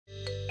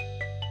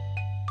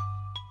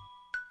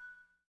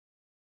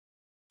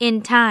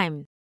In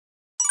time.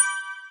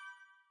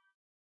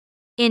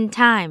 In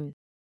time.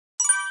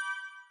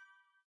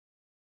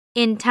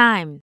 In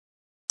time.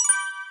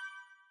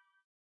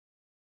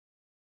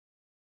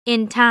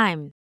 In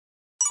time.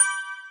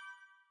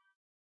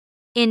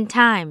 In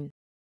time.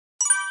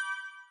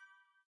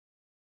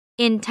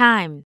 In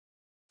time.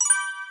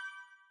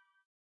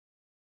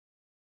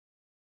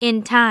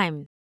 In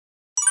time.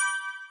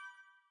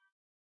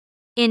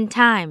 In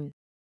time.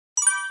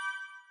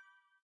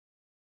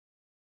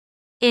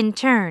 In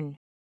turn.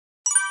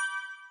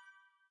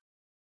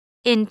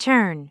 In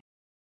turn.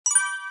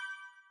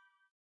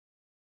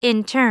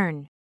 In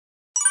turn.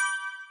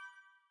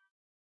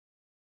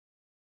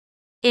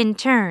 In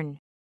turn.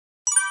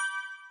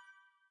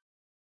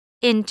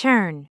 In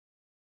turn.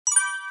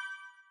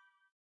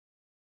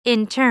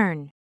 In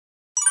turn.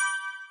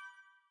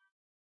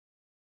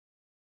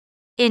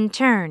 In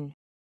turn.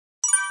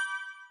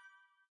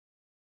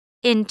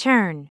 In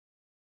turn.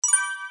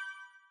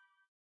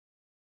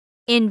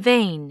 In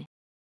vain.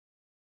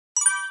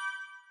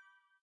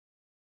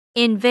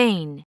 In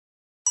vain.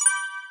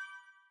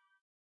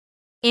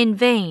 In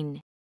vain.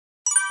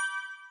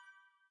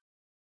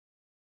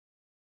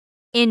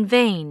 In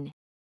vain.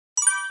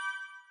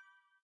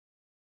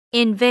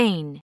 In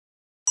vain.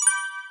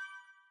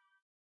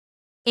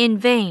 In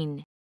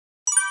vain.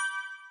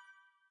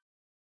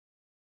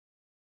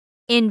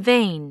 In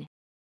vain.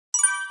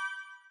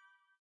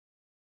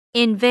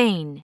 In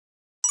vain.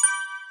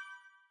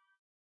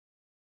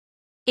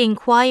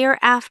 Inquire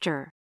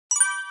after.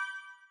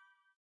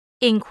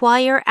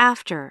 Inquire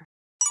after.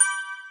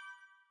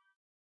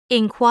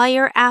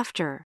 Inquire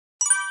after.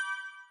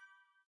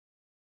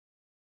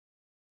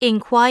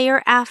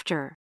 Inquire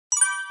after.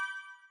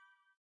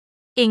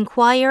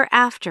 Inquire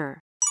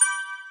after.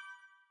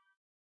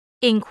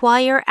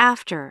 Inquire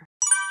after.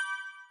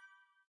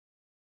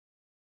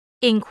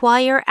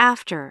 Inquire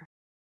after.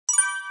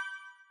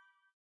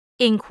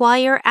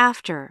 Inquire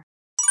after.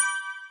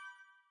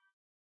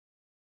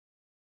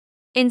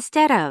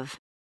 Instead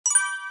of.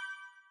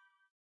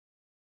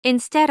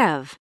 Instead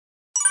of.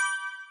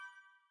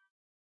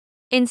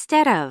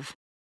 Instead of.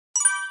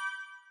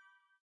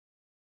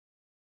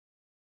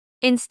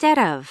 Instead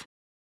of.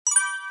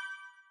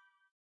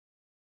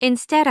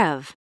 Instead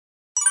of.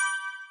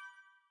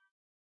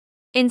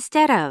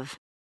 Instead of.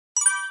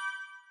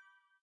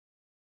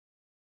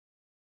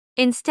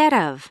 Instead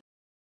of.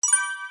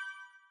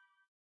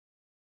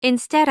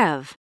 Instead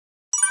of.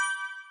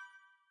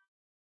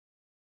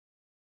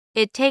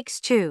 It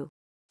takes two.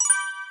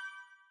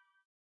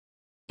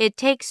 It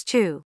takes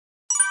two.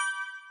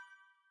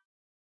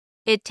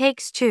 It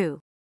takes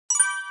two.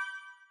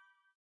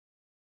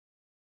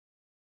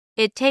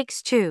 It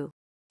takes two.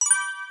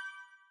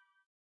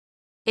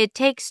 It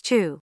takes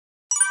two.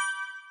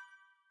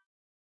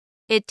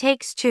 It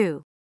takes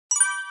two.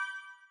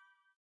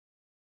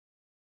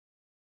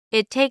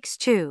 It takes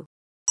two.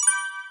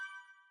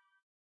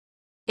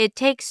 It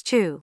takes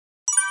two.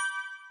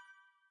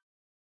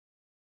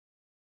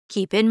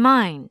 Keep in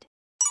mind.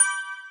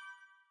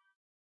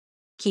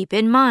 Keep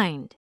in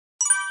mind.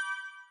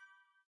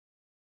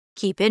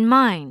 Keep in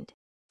mind.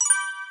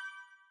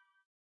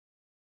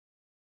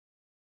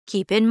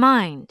 Keep in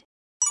mind.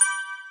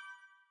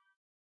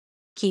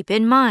 Keep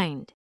in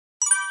mind.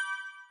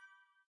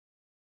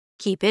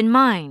 Keep in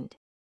mind.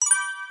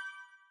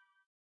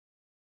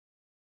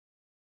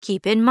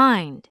 Keep in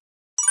mind.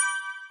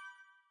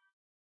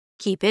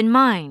 Keep in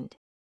mind.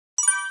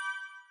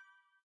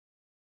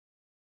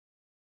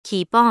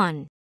 Keep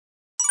on.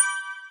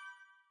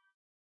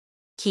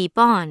 Keep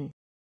on.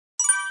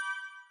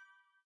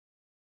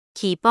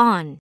 Keep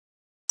on.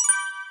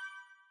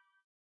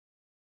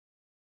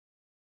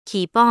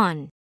 Keep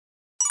on.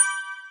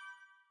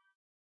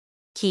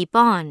 Keep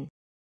on.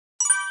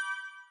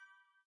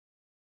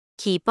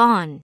 Keep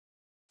on.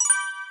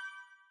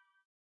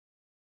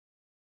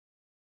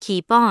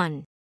 Keep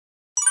on.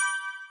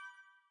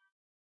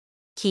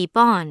 Keep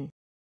on.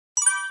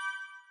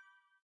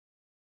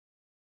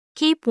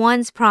 Keep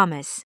one's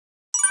promise.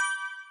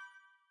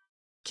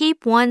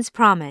 Keep one's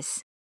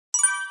promise.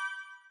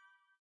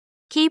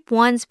 Keep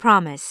one's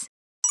promise.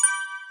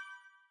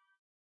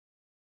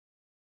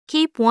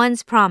 Keep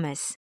one's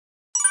promise.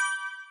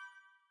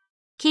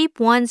 Keep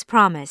one's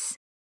promise.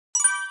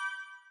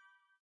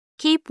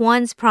 Keep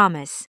one's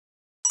promise.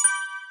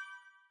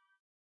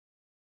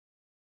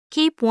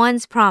 Keep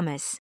one's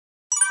promise.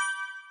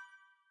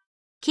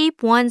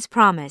 Keep one's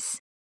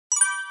promise.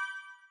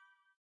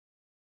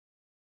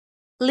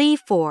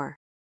 Leave for.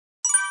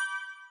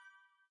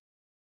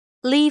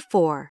 Leave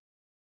for.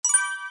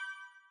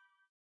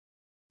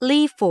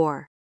 Leave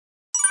for.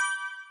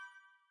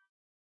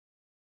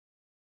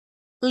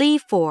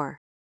 Leave for.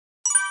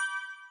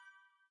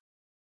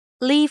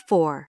 Leave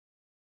for.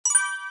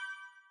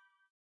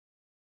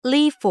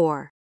 Leave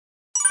for.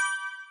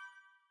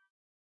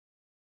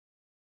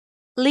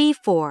 Leave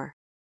for.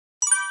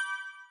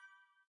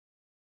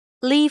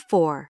 Leave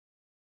for.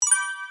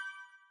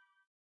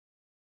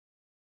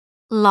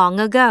 Long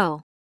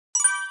ago.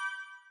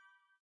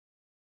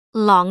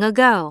 Long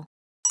ago.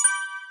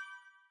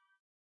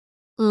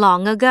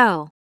 long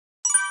ago,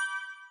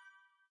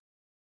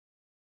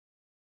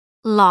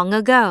 long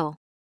ago,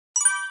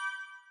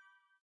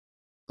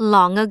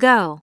 long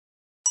ago,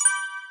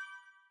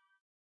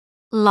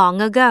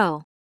 long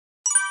ago,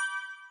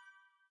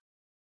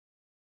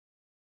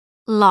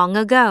 long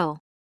ago,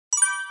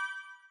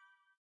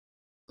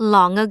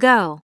 long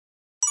ago,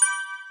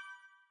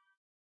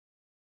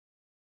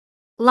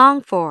 long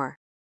for,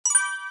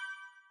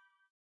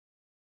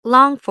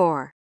 long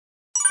for,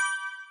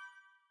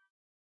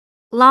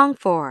 long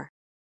for,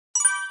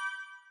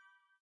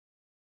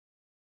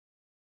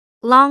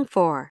 long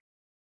for,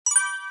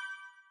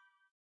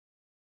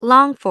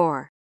 long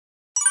for,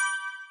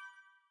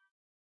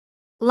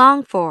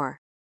 long for,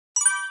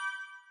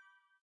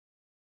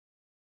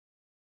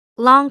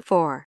 long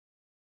for,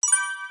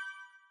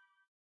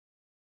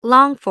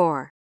 long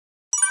for,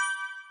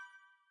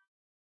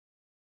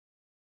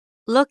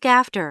 look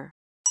after,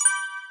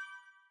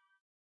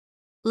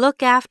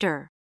 look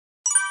after,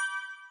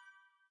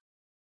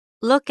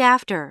 look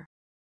after,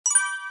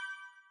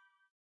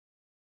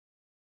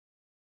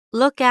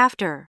 look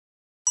after,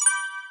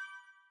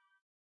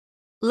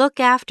 look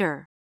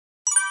after,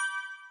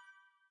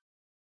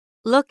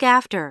 look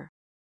after,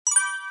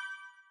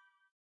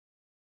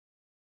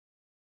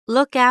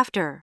 look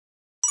after,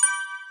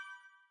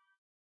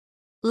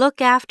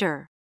 look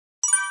after,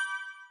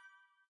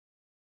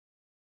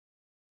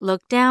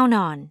 look down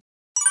on,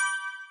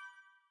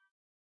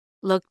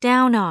 look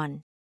down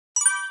on,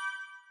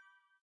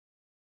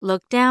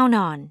 look down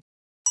on,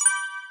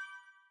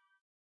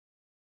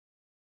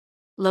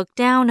 look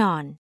down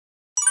on,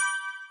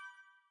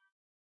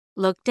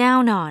 look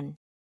down on,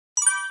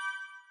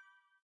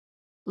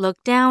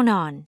 look down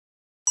on,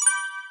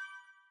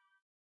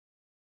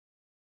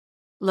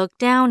 look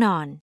down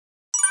on,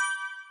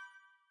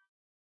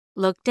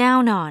 look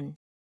down on,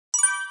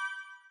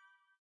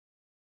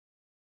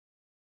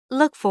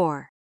 look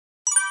for,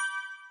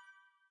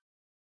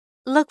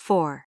 look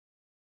for,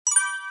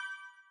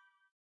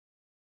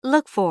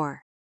 look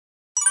for,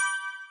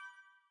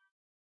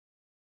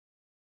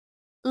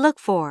 look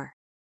for,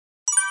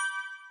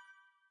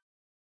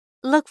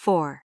 look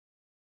for,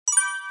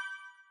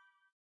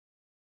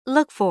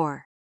 look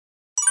for,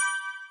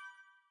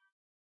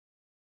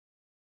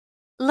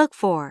 look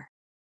for,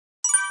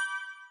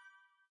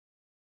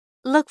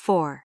 look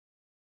for,